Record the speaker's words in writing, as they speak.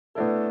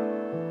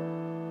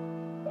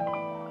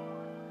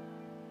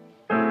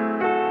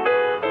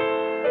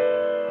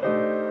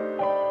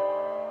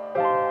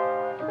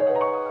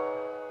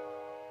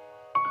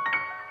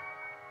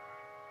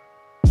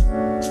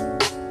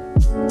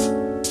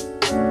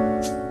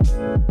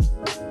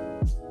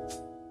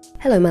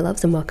Hello my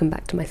loves and welcome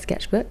back to my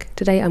sketchbook.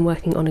 Today I'm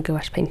working on a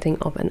gouache painting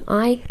of an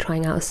eye,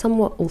 trying out a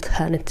somewhat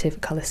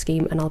alternative colour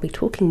scheme, and I'll be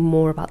talking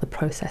more about the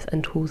process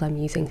and tools I'm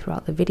using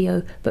throughout the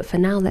video, but for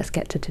now let's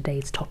get to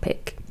today's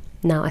topic.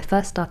 Now, I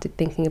first started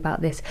thinking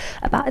about this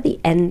about at the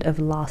end of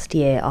last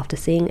year after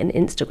seeing an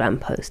Instagram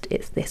post.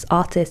 It's this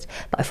artist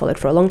that I followed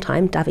for a long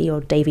time, Davy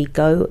or Davy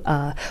Go,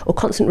 or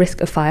Constant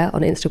Risk of Fire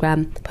on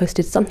Instagram,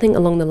 posted something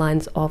along the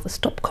lines of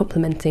stop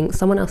complimenting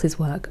someone else's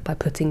work by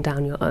putting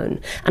down your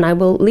own. And I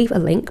will leave a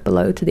link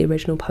below to the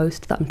original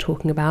post that I'm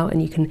talking about,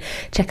 and you can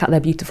check out their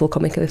beautiful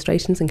comic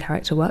illustrations and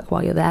character work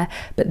while you're there.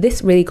 But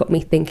this really got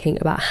me thinking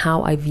about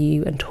how I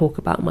view and talk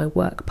about my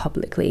work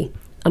publicly.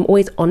 I'm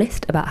always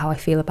honest about how I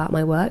feel about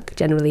my work.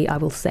 Generally, I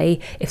will say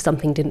if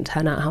something didn't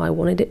turn out how I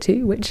wanted it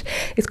to, which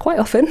is quite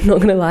often,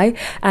 not gonna lie.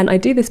 And I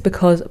do this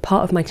because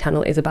part of my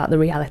channel is about the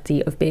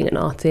reality of being an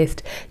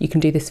artist. You can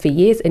do this for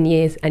years and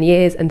years and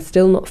years and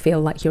still not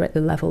feel like you're at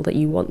the level that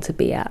you want to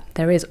be at.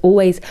 There is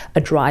always a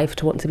drive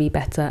to want to be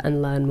better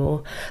and learn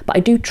more, but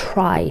I do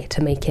try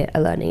to make it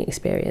a learning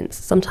experience.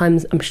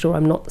 Sometimes I'm sure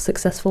I'm not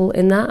successful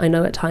in that. I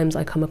know at times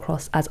I come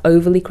across as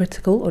overly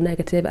critical or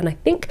negative, and I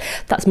think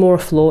that's more a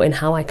flaw in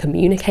how I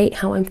communicate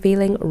how I'm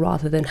feeling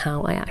rather than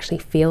how I actually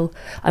feel.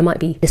 I might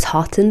be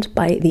disheartened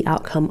by the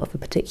outcome of a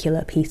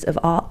particular piece of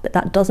art, but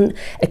that doesn't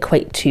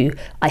equate to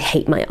I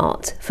hate my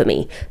art for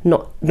me.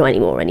 Not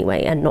anymore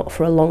anyway, and not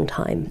for a long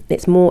time.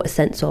 It's more a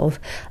sense of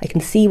I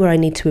can see where I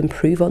need to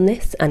improve on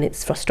this, and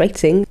it's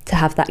frustrating to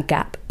have that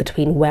gap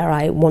between where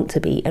I want to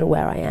be and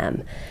where I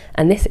am.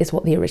 And this is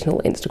what the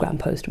original Instagram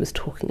post was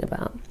talking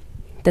about.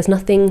 There's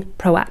nothing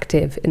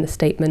proactive in the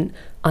statement,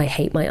 I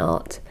hate my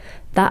art.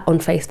 That on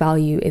face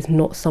value is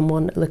not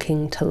someone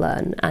looking to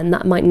learn, and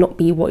that might not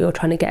be what you're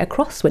trying to get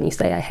across when you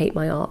say I hate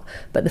my art.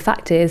 But the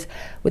fact is,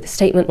 with a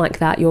statement like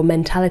that, your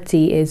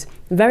mentality is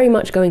very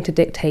much going to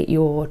dictate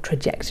your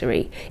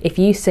trajectory. If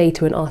you say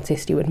to an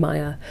artist you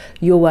admire,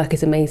 your work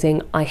is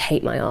amazing, I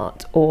hate my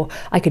art, or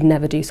I could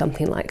never do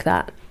something like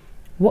that,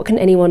 what can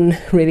anyone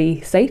really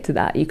say to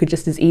that? You could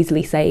just as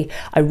easily say,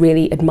 I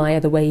really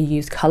admire the way you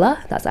use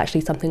colour. That's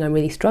actually something I'm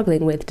really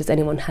struggling with. Does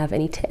anyone have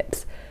any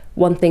tips?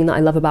 One thing that I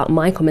love about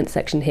my comment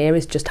section here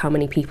is just how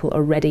many people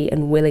are ready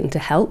and willing to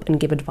help and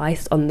give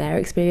advice on their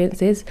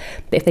experiences.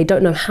 But if they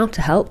don't know how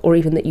to help, or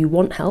even that you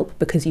want help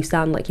because you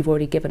sound like you've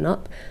already given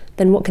up,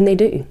 then what can they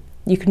do?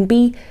 You can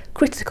be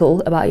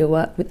critical about your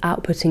work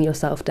without putting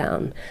yourself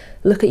down.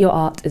 Look at your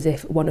art as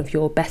if one of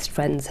your best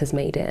friends has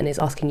made it and is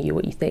asking you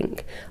what you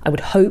think. I would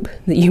hope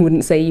that you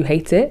wouldn't say you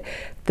hate it,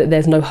 that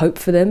there's no hope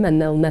for them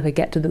and they'll never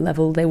get to the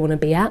level they want to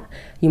be at.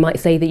 You might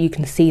say that you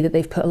can see that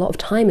they've put a lot of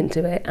time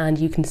into it and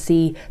you can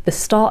see the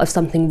start of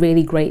something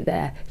really great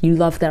there. You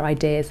love their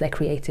ideas, their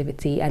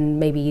creativity, and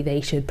maybe they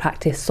should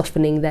practice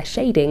softening their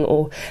shading,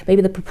 or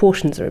maybe the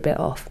proportions are a bit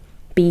off.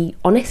 Be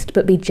honest,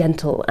 but be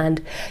gentle,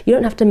 and you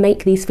don't have to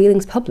make these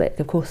feelings public.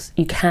 Of course,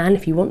 you can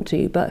if you want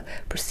to, but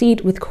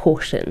proceed with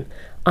caution.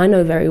 I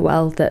know very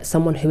well that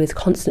someone who is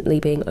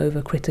constantly being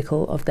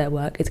overcritical of their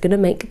work is going to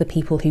make the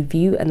people who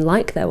view and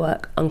like their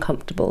work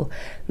uncomfortable.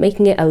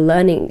 Making it a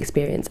learning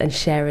experience and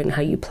sharing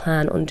how you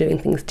plan on doing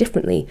things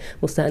differently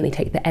will certainly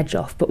take the edge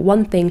off. But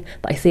one thing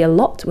that I see a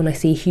lot when I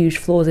see huge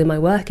flaws in my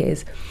work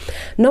is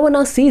no one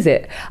else sees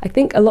it. I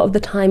think a lot of the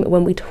time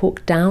when we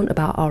talk down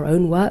about our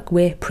own work,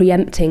 we're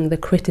preempting the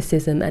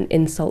criticism and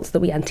insults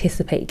that we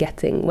anticipate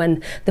getting,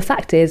 when the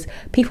fact is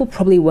people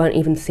probably weren't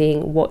even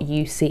seeing what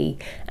you see.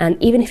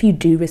 And even if you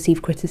do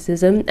receive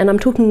criticism, and I'm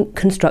talking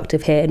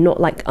constructive here, not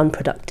like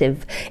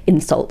unproductive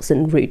insults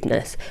and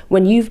rudeness,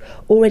 when you've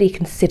already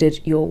considered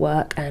your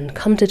work and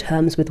come to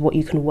terms with what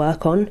you can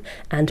work on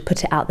and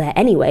put it out there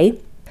anyway,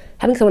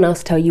 having someone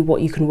else tell you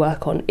what you can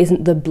work on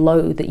isn't the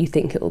blow that you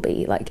think it will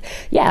be. Like,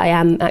 yeah, I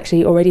am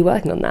actually already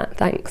working on that,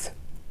 thanks.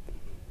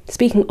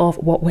 Speaking of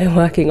what we're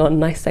working on,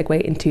 nice segue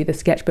into the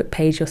sketchbook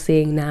page you're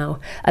seeing now.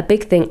 A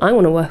big thing I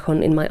want to work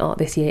on in my art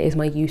this year is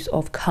my use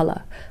of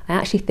colour. I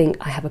actually think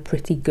I have a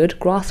pretty good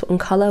grasp on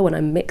colour when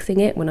I'm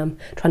mixing it, when I'm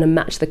trying to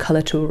match the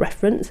colour to a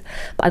reference,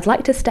 but I'd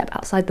like to step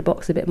outside the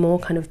box a bit more,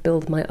 kind of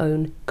build my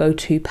own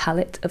go-to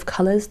palette of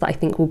colours that I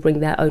think will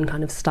bring their own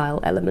kind of style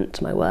element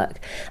to my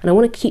work. And I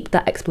want to keep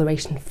that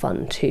exploration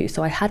fun too,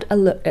 so I had a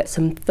look at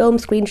some film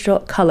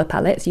screenshot colour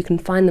palettes. You can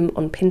find them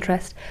on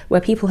Pinterest, where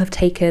people have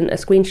taken a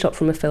screenshot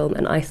from a film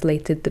and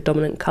isolated the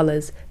dominant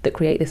colours that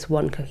create this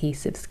one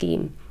cohesive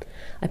scheme.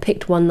 I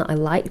picked one that I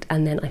liked,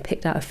 and then I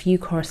picked out a few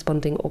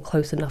corresponding or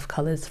close enough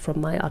colours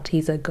from my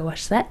Arteza gouache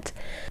set.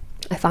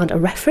 I found a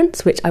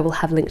reference, which I will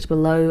have linked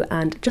below,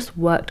 and just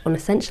worked on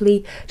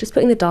essentially just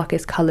putting the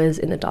darkest colours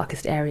in the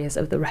darkest areas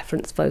of the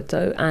reference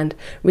photo, and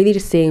really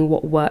just seeing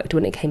what worked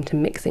when it came to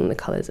mixing the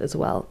colours as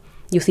well.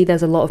 You'll see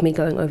there's a lot of me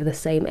going over the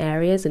same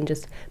areas and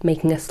just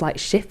making a slight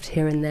shift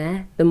here and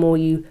there. The more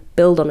you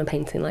build on a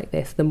painting like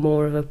this, the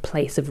more of a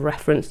place of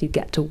reference you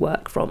get to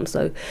work from.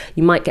 So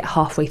you might get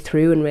halfway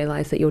through and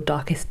realise that your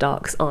darkest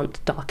darks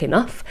aren't dark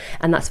enough,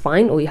 and that's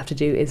fine. All you have to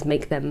do is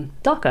make them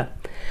darker.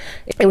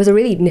 It was a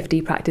really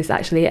nifty practice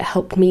actually. It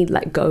helped me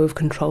let go of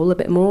control a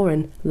bit more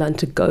and learn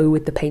to go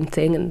with the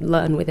painting and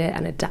learn with it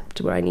and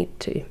adapt where I need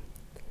to.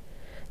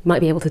 You might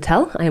be able to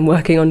tell I am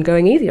working on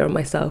going easier on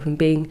myself and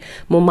being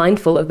more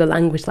mindful of the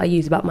language that I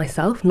use about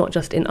myself, not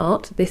just in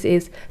art. This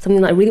is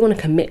something that I really want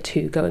to commit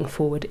to going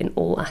forward in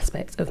all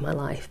aspects of my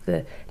life.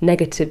 The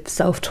negative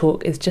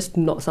self-talk is just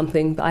not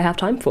something that I have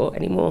time for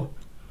anymore.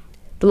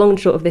 The long and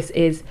short of this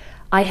is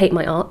I hate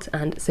my art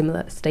and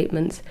similar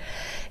statements.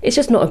 It's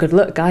just not a good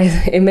look,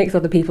 guys. It makes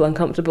other people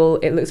uncomfortable.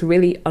 It looks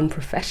really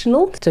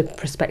unprofessional to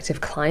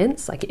prospective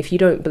clients. Like, if you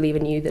don't believe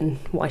in you, then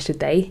why should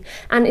they?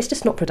 And it's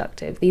just not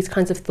productive. These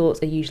kinds of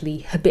thoughts are usually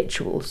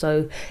habitual.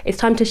 So it's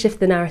time to shift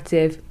the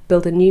narrative,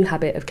 build a new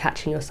habit of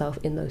catching yourself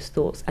in those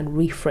thoughts and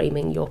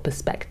reframing your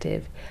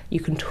perspective. You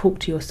can talk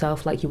to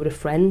yourself like you would a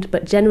friend,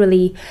 but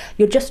generally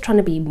you're just trying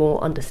to be more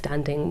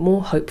understanding,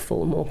 more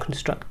hopeful, more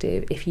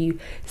constructive. If you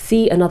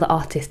see another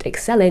artist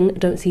excelling,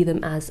 don't see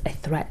them as a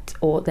threat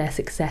or their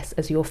success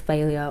as your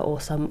failure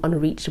or some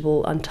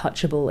unreachable,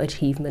 untouchable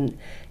achievement.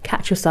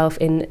 Catch yourself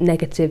in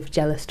negative,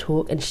 jealous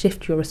talk and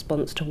shift your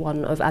response to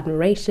one of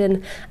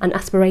admiration and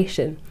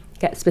aspiration.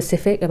 Get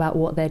specific about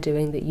what they're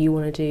doing that you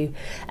want to do,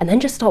 and then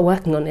just start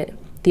working on it.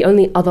 The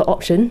only other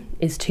option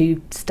is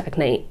to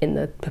stagnate in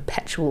the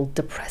perpetual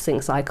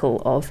depressing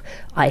cycle of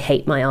I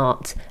hate my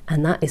art,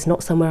 and that is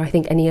not somewhere I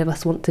think any of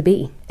us want to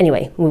be.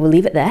 Anyway, we will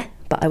leave it there,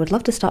 but I would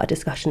love to start a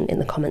discussion in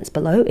the comments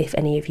below if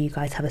any of you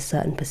guys have a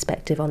certain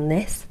perspective on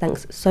this.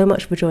 Thanks so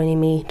much for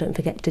joining me. Don't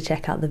forget to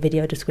check out the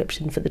video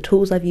description for the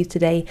tools I've used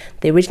today.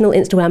 The original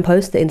Instagram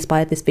post that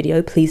inspired this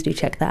video, please do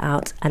check that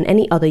out, and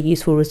any other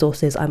useful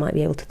resources I might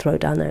be able to throw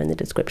down there in the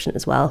description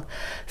as well.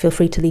 Feel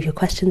free to leave your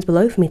questions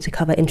below for me to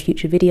cover in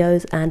future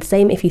videos, and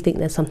same if you think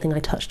there's something I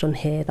touched on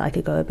here that I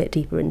could go a bit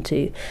deeper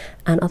into.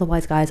 And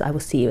otherwise, guys, I will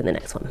see you in the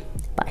next one.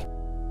 Bye.